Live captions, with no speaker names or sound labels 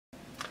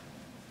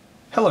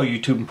Hello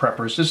YouTube and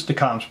preppers, this is the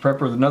Comms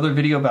Prepper with another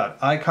video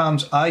about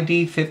Icom's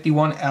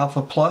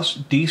ID-51A Plus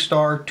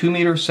D-Star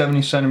 2m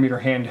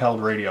 70cm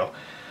handheld radio.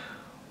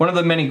 One of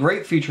the many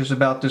great features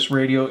about this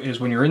radio is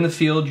when you're in the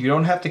field you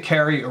don't have to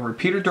carry a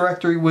repeater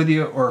directory with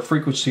you or a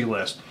frequency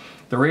list.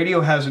 The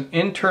radio has an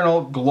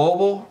internal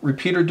global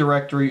repeater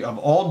directory of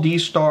all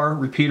D-Star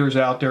repeaters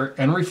out there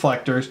and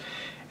reflectors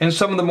and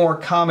some of the more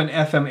common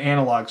FM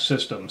analog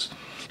systems.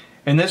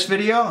 In this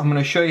video, I'm going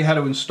to show you how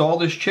to install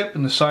this chip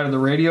in the side of the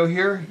radio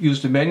here,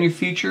 use the menu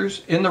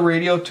features in the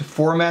radio to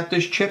format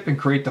this chip and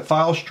create the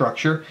file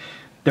structure.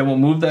 Then we'll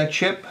move that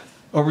chip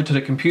over to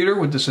the computer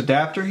with this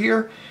adapter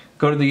here,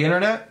 go to the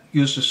internet,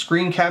 use the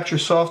screen capture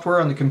software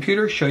on the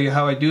computer, show you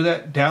how I do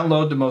that,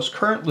 download the most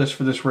current list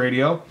for this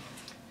radio,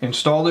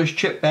 install this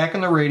chip back in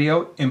the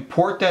radio,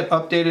 import that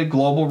updated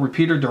global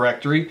repeater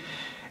directory,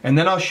 and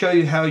then I'll show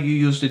you how you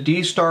use the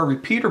D-Star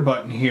repeater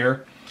button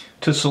here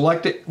to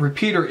select a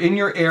repeater in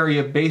your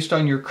area based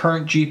on your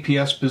current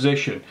GPS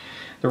position.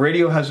 The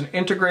radio has an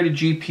integrated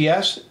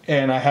GPS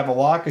and I have a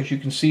lock, as you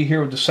can see here,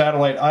 with the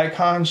satellite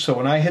icon. So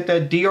when I hit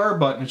that DR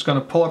button, it's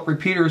going to pull up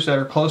repeaters that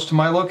are close to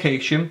my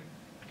location,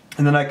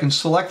 and then I can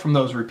select from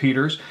those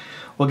repeaters.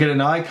 We'll get an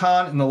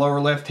icon in the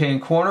lower left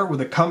hand corner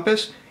with a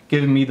compass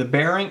giving me the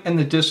bearing and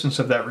the distance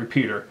of that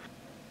repeater.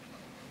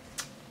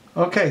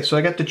 Okay, so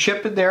I got the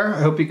chip in there.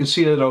 I hope you can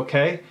see that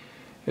okay.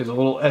 There's a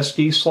little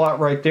SD slot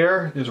right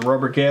there. There's a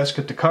rubber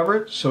gasket to cover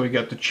it. So we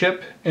got the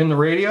chip in the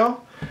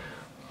radio.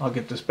 I'll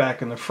get this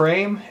back in the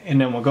frame and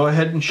then we'll go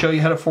ahead and show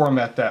you how to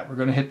format that. We're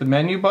going to hit the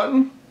menu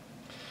button.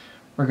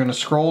 We're going to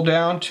scroll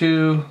down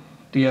to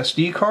the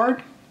SD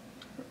card.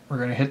 We're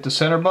going to hit the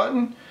center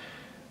button.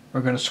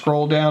 We're going to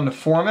scroll down to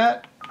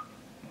format.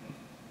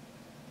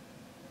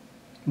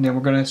 And then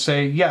we're going to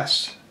say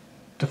yes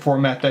to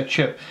format that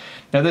chip.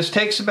 Now this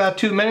takes about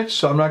 2 minutes,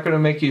 so I'm not going to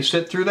make you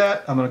sit through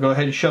that. I'm going to go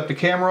ahead and shut the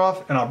camera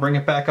off and I'll bring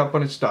it back up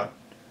when it's done.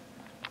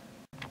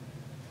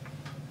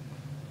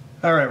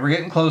 Alright, we're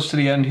getting close to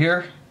the end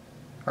here.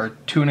 Our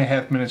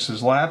 2.5 minutes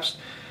has lapsed.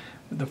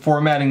 The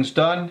formatting's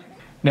done.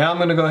 Now I'm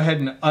going to go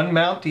ahead and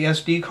unmount the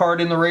SD card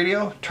in the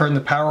radio, turn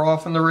the power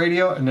off in the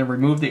radio, and then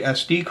remove the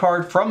SD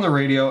card from the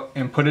radio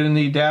and put it in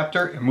the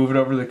adapter and move it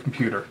over to the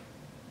computer.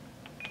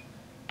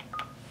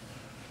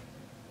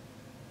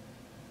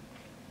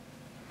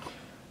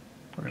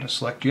 We're going to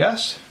select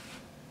yes.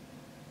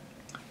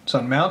 It's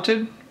unmounted.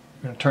 I'm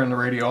going to turn the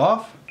radio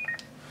off.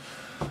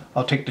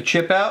 I'll take the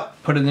chip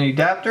out, put it in the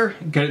adapter,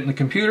 get it in the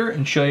computer,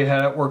 and show you how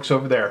that works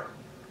over there.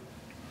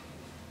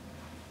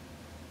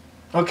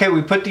 Okay,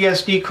 we put the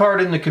SD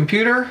card in the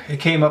computer. It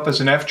came up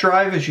as an F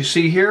drive, as you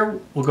see here.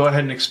 We'll go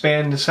ahead and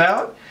expand this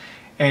out.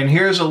 And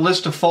here's a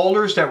list of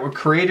folders that were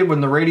created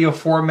when the radio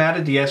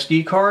formatted the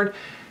SD card.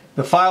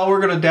 The file we're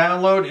going to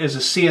download is a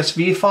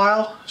CSV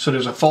file, so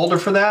there's a folder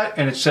for that,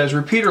 and it says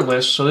repeater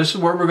list, so this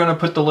is where we're going to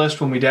put the list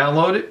when we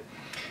download it.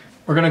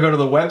 We're going to go to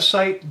the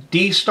website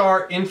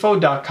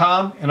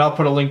dstarinfo.com, and I'll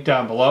put a link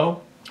down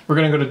below. We're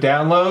going to go to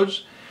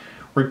downloads,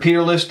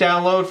 repeater list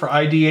download for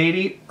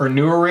ID80 or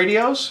newer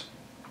radios.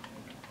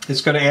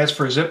 It's going to ask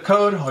for a zip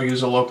code. I'll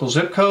use a local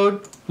zip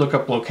code, look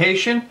up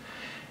location,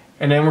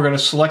 and then we're going to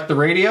select the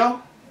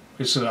radio.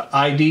 This is an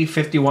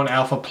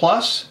ID-51A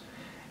Plus,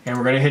 and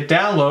we're going to hit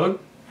download.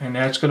 And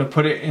that's going to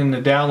put it in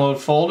the download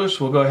folder.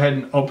 So we'll go ahead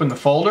and open the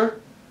folder.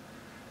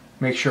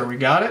 Make sure we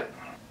got it.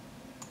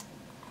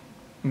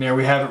 And there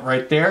we have it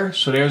right there.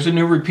 So there's a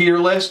new repeater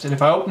list. And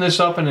if I open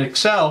this up in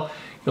Excel,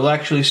 you'll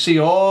actually see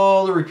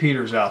all the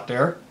repeaters out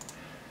there.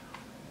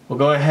 We'll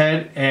go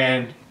ahead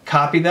and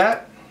copy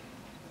that.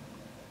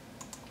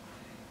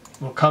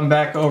 We'll come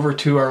back over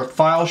to our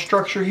file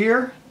structure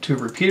here, to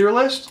repeater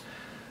list.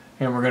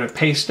 And we're going to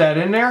paste that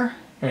in there.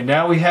 And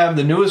now we have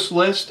the newest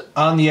list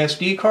on the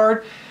SD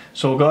card.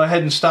 So we'll go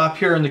ahead and stop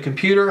here on the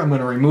computer. I'm going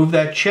to remove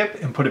that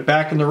chip and put it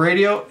back in the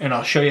radio, and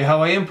I'll show you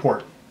how I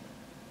import.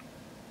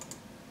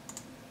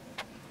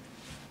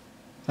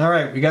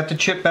 Alright, we got the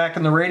chip back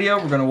in the radio.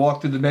 We're going to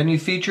walk through the menu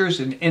features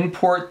and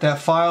import that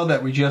file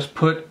that we just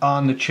put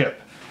on the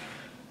chip.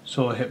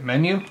 So we'll hit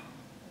menu,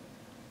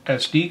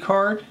 SD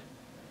card,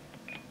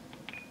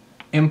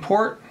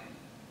 import,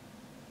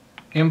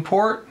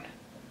 import,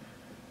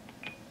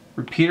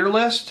 repeater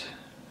list.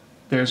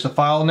 There's the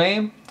file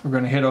name. We're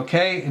going to hit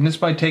OK, and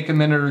this might take a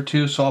minute or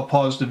two, so I'll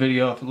pause the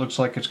video if it looks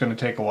like it's going to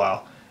take a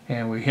while.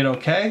 And we hit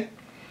OK,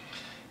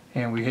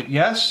 and we hit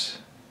yes,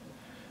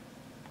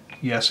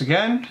 yes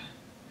again,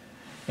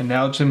 and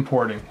now it's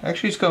importing.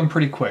 Actually, it's going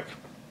pretty quick.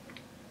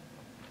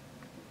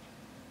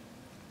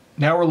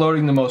 Now we're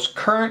loading the most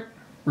current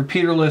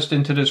repeater list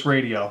into this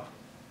radio.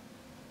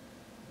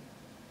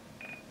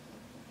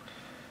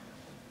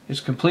 It's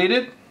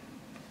completed.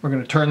 We're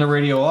going to turn the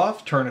radio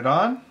off, turn it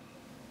on.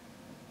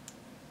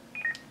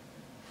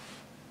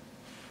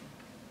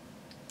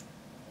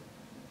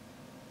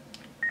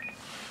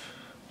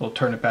 We'll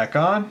turn it back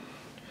on. And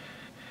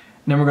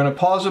then we're going to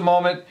pause a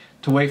moment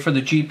to wait for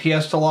the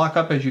GPS to lock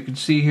up. As you can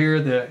see here,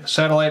 the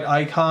satellite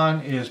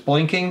icon is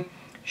blinking.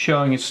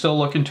 showing it's still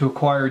looking to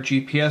acquire a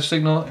GPS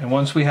signal, and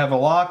once we have a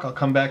lock, I'll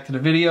come back to the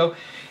video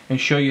and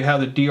show you how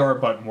the DR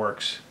button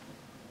works.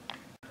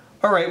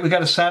 Alright, we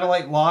got a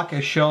satellite lock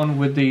as shown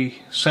with the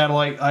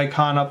satellite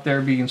icon up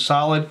there being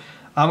solid.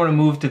 I'm going to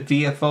move to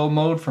VFO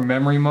mode from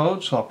memory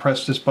mode, so I'll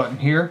press this button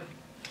here.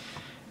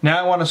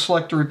 Now I want to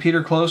select a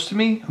repeater close to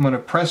me. I'm going to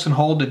press and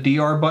hold the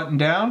DR button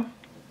down.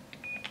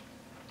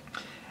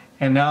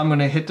 And now I'm going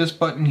to hit this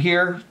button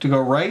here to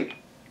go right.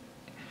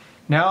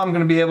 Now I'm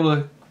going to be able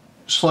to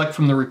select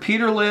from the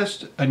repeater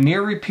list a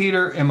near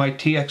repeater and my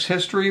TX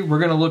history. We're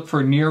going to look for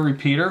a near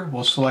repeater.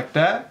 We'll select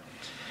that.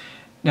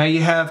 Now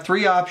you have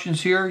three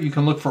options here. You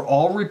can look for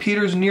all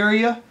repeaters near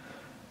you,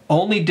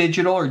 only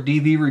digital or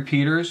DV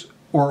repeaters,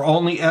 or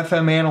only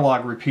FM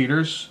analog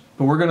repeaters,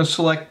 but we're going to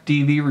select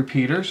DV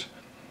repeaters.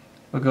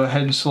 We'll go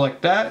ahead and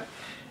select that.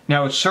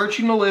 Now it's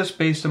searching the list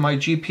based on my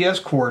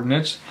GPS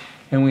coordinates,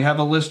 and we have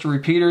a list of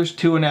repeaters,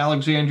 2 in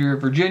Alexandria,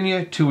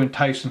 Virginia, 2 in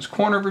Tysons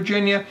Corner,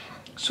 Virginia.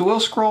 So we'll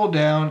scroll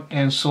down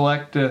and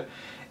select the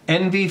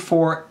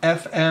NV4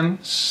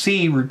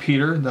 FMC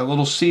repeater. That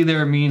little C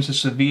there means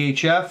it's a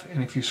VHF,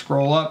 and if you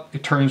scroll up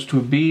it turns to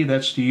a B,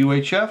 that's the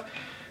UHF.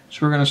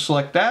 So we're going to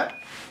select that,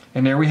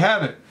 and there we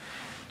have it.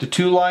 The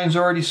 2 lines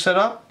are already set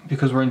up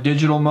because we're in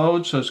digital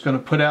mode, so it's going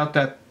to put out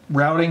that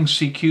routing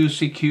CQ,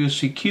 CQ,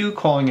 CQ,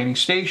 calling any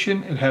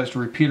station. It has the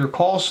repeater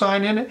call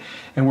sign in it,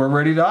 and we're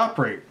ready to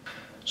operate.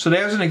 So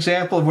there's an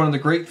example of one of the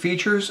great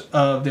features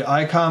of the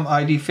Icom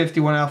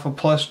ID-51A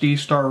Plus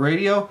D-Star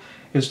radio,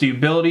 is the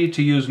ability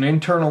to use an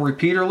internal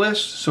repeater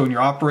list. So when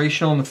you're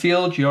operational in the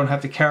field, you don't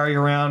have to carry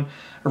around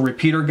a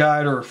repeater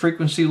guide or a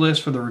frequency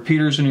list for the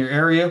repeaters in your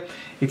area.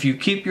 If you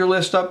keep your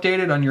list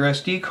updated on your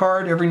SD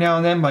card every now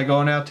and then by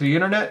going out to the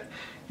internet,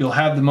 you'll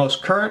have the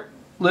most current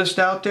list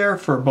out there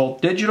for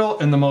both digital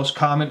and the most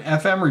common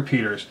FM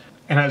repeaters.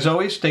 And as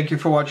always, thank you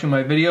for watching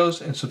my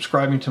videos and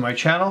subscribing to my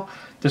channel.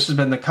 This has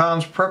been the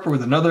Comms Prepper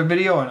with another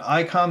video on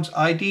Icom's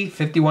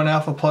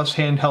ID-51A Plus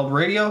handheld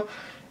radio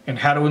and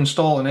how to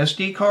install an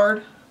SD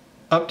card,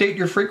 update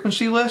your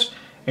frequency list,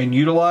 and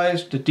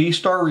utilize the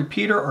D-Star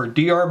repeater or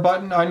DR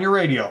button on your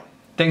radio.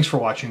 Thanks for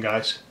watching,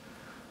 guys.